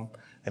home.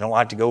 They don't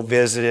like to go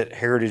visit it,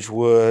 Heritage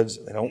Woods.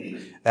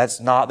 That's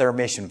not their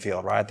mission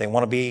field, right? They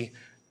want to be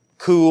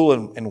cool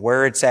and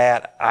where it's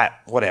at,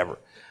 whatever.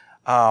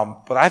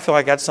 But I feel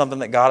like that's something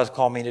that God has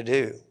called me to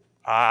do.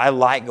 I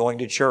like going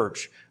to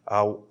church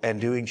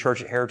and doing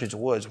church at Heritage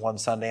Woods one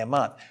Sunday a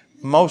month,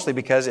 mostly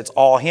because it's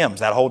all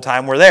hymns that whole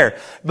time we're there.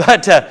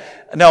 But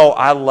no,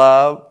 I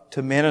love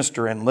to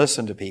minister and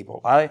listen to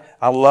people. I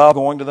love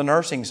going to the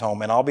nursing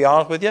home, and I'll be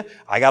honest with you,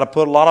 I got to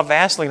put a lot of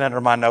Vaseline under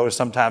my nose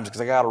sometimes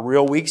because I got a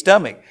real weak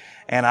stomach.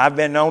 And I've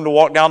been known to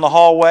walk down the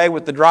hallway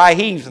with the dry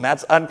heaves, and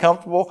that's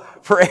uncomfortable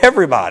for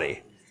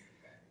everybody.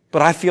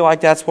 But I feel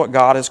like that's what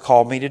God has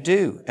called me to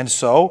do. And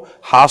so,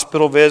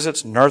 hospital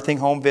visits, nursing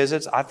home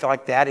visits, I feel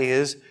like that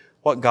is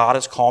what God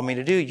has called me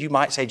to do. You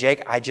might say,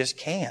 Jake, I just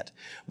can't.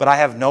 But I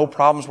have no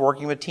problems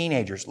working with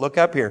teenagers. Look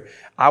up here.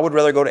 I would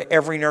rather go to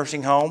every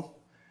nursing home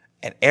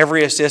and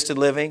every assisted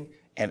living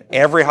and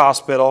every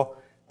hospital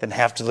than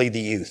have to lead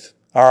the youth.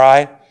 All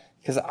right?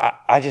 Because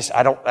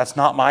I don't, that's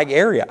not my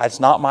area. It's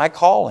not my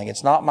calling.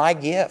 It's not my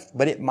gift,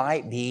 but it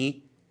might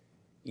be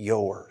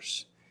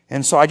yours.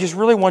 And so I just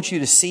really want you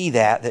to see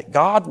that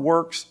God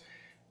works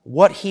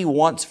what He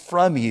wants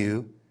from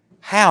you,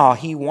 how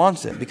He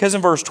wants it. Because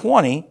in verse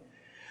 20,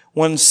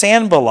 when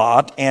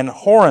Sanballat and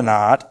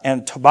Horonot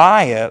and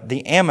Tobiah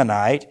the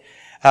Ammonite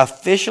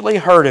officially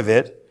heard of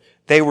it,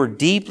 they were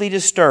deeply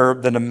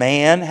disturbed that a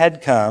man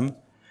had come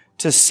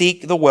to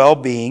seek the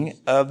well-being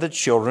of the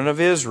children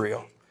of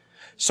Israel.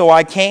 So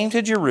I came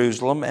to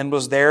Jerusalem and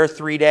was there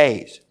 3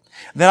 days.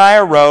 Then I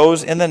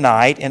arose in the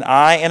night, and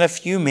I and a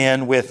few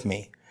men with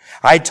me.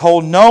 I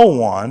told no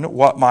one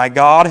what my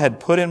God had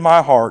put in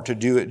my heart to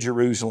do at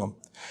Jerusalem,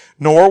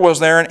 nor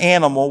was there an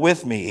animal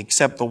with me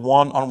except the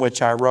one on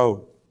which I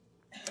rode.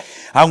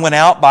 I went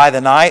out by the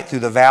night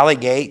through the valley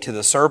gate to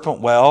the serpent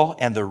well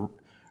and the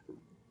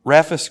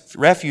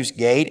refuse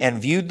gate,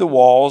 and viewed the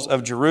walls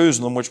of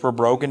Jerusalem which were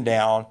broken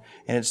down,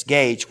 and its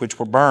gates which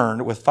were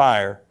burned with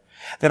fire.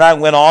 Then I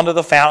went on to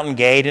the fountain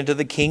gate into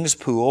the king's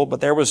pool, but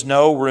there was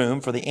no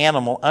room for the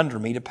animal under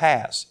me to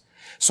pass.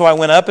 So I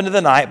went up into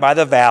the night by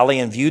the valley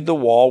and viewed the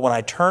wall, when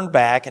I turned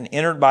back and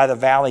entered by the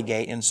valley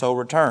gate, and so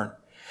returned.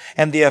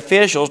 And the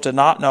officials did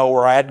not know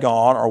where I had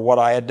gone or what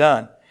I had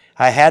done.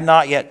 I had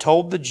not yet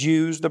told the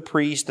Jews, the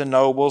priests, the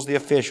nobles, the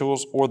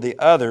officials, or the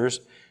others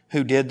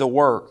who did the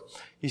work.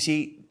 You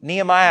see,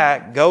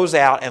 Nehemiah goes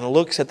out and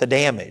looks at the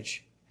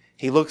damage.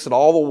 He looks at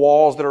all the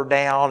walls that are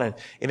down. And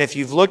if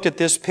you've looked at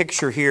this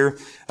picture here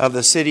of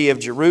the city of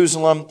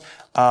Jerusalem,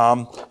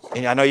 and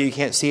I know you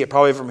can't see it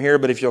probably from here,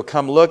 but if you'll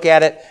come look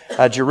at it,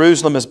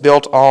 Jerusalem is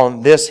built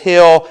on this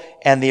hill,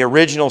 and the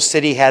original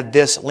city had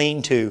this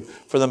lean-to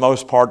for the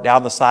most part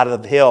down the side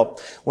of the hill.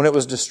 When it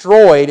was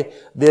destroyed,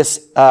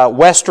 this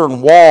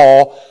western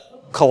wall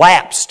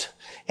collapsed.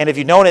 And if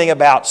you know anything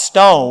about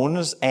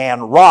stones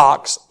and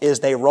rocks,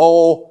 is they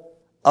roll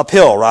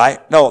uphill,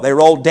 right? No, they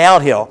roll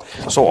downhill.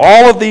 So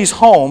all of these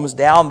homes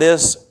down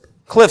this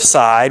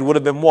cliffside would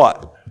have been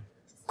what?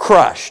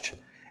 Crushed.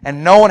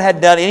 And no one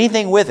had done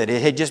anything with it.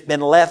 It had just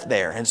been left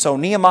there. And so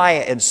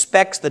Nehemiah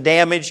inspects the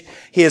damage.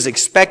 He is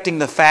expecting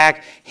the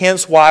fact,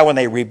 hence why when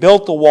they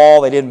rebuilt the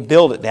wall, they didn't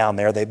build it down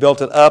there. They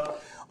built it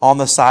up on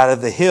the side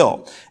of the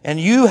hill. And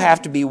you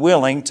have to be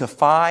willing to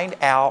find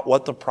out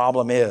what the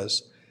problem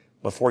is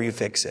before you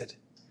fix it.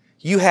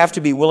 You have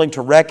to be willing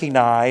to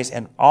recognize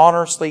and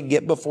honestly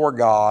get before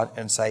God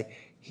and say,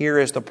 here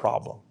is the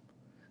problem.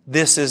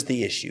 This is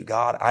the issue,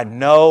 God. I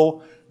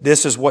know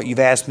this is what you've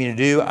asked me to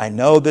do. I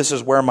know this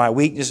is where my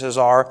weaknesses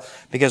are.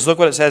 Because look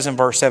what it says in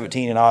verse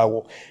 17, and I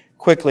will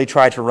quickly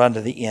try to run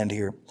to the end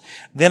here.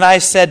 Then I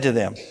said to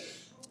them,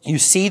 you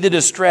see the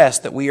distress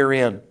that we are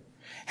in,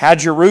 how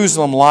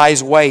Jerusalem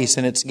lies waste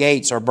and its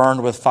gates are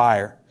burned with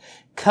fire.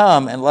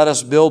 Come and let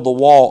us build the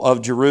wall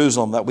of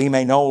Jerusalem, that we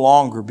may no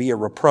longer be a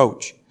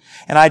reproach.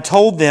 And I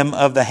told them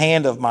of the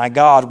hand of my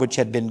God, which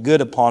had been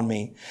good upon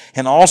me,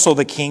 and also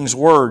the king's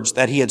words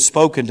that he had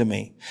spoken to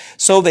me.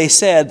 So they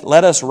said,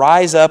 let us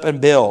rise up and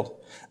build.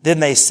 Then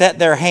they set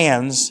their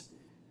hands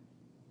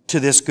to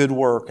this good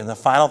work. And the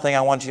final thing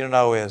I want you to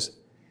know is,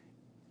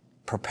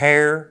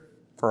 prepare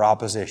for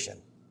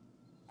opposition.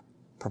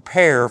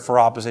 Prepare for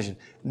opposition.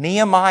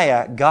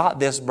 Nehemiah got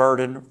this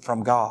burden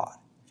from God.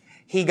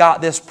 He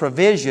got this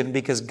provision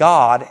because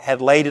God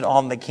had laid it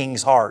on the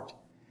king's heart.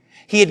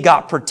 He had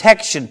got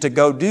protection to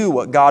go do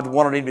what God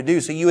wanted him to do.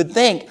 So you would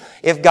think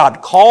if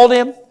God called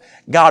him,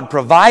 God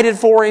provided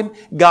for him,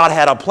 God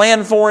had a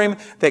plan for him,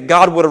 that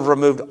God would have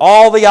removed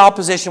all the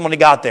opposition when he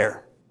got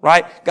there.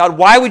 Right? God,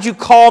 why would you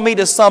call me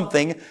to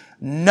something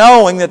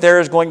knowing that there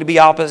is going to be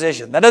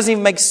opposition? That doesn't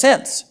even make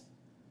sense.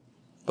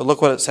 But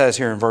look what it says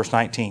here in verse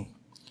 19.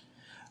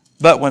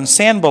 But when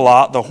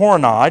Sanballat the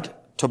Horonite,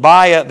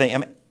 Tobiah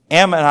the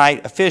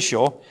Ammonite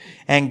official,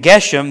 and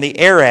Geshem the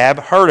Arab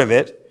heard of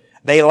it,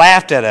 they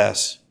laughed at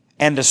us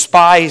and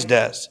despised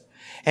us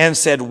and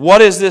said,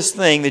 what is this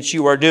thing that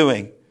you are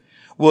doing?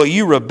 Will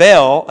you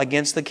rebel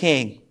against the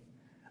king?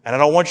 And I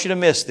don't want you to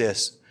miss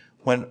this.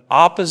 When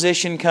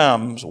opposition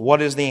comes,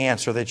 what is the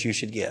answer that you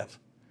should give?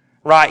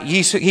 Right?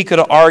 He could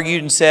have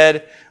argued and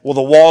said, well,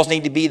 the walls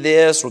need to be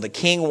this, or the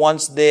king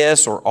wants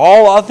this, or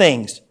all other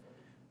things.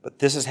 But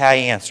this is how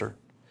he answered.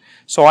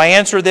 So I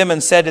answered them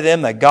and said to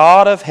them, the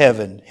God of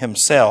heaven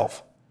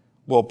himself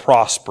will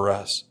prosper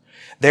us.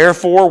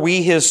 Therefore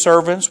we his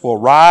servants will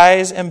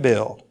rise and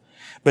build.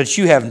 But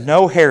you have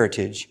no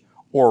heritage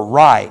or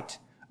right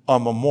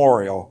on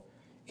memorial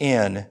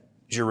in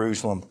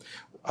Jerusalem.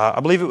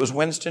 I believe it was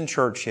Winston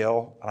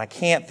Churchill, and I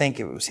can't think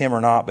if it was him or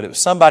not, but it was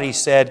somebody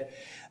said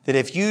that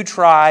if you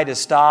try to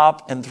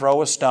stop and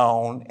throw a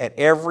stone at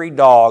every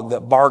dog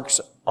that barks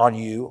on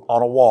you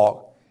on a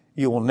walk,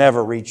 you will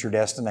never reach your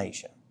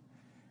destination.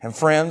 And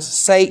friends,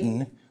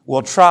 Satan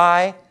will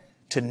try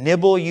to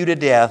nibble you to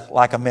death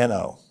like a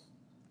minnow,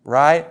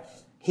 right?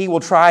 He will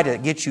try to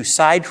get you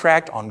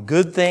sidetracked on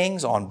good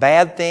things, on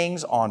bad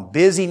things, on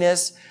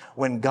busyness,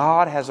 when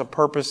God has a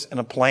purpose and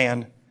a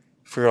plan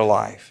for your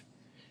life.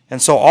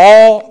 And so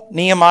all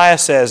Nehemiah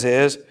says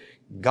is,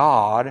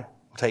 God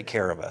will take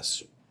care of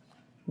us.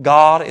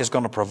 God is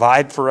going to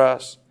provide for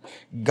us.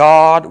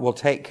 God will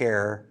take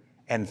care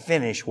and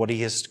finish what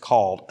he has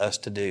called us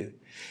to do.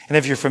 And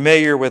if you're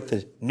familiar with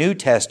the New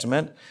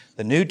Testament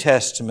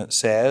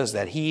says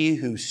that he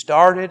who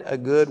started a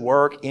good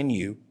work in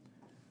you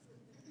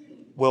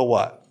will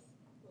what?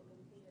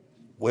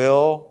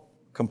 Will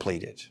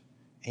complete it.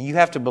 And you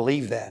have to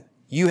believe that.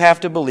 You have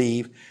to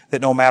believe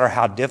that no matter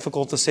how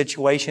difficult the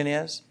situation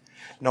is,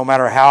 no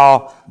matter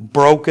how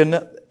broken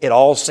it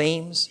all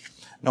seems,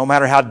 no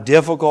matter how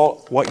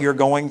difficult what you're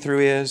going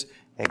through is,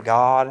 that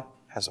God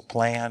has a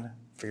plan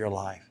for your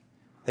life.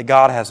 That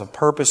God has a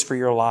purpose for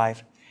your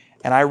life.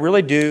 And I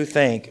really do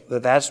think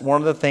that that's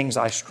one of the things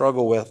I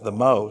struggle with the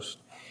most,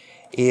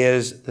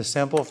 is the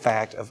simple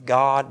fact of,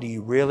 God, do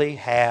you really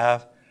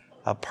have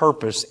a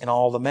purpose in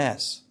all the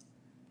mess?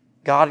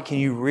 God, can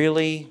you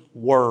really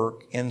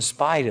work in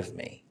spite of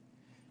me?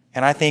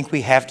 And I think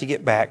we have to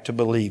get back to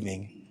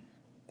believing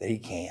that he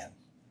can.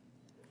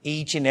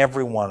 Each and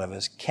every one of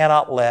us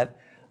cannot let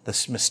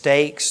the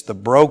mistakes, the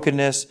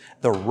brokenness,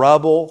 the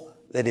rubble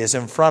that is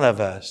in front of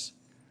us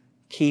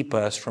keep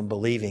us from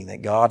believing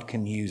that God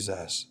can use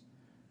us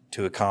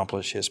to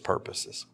accomplish his purposes.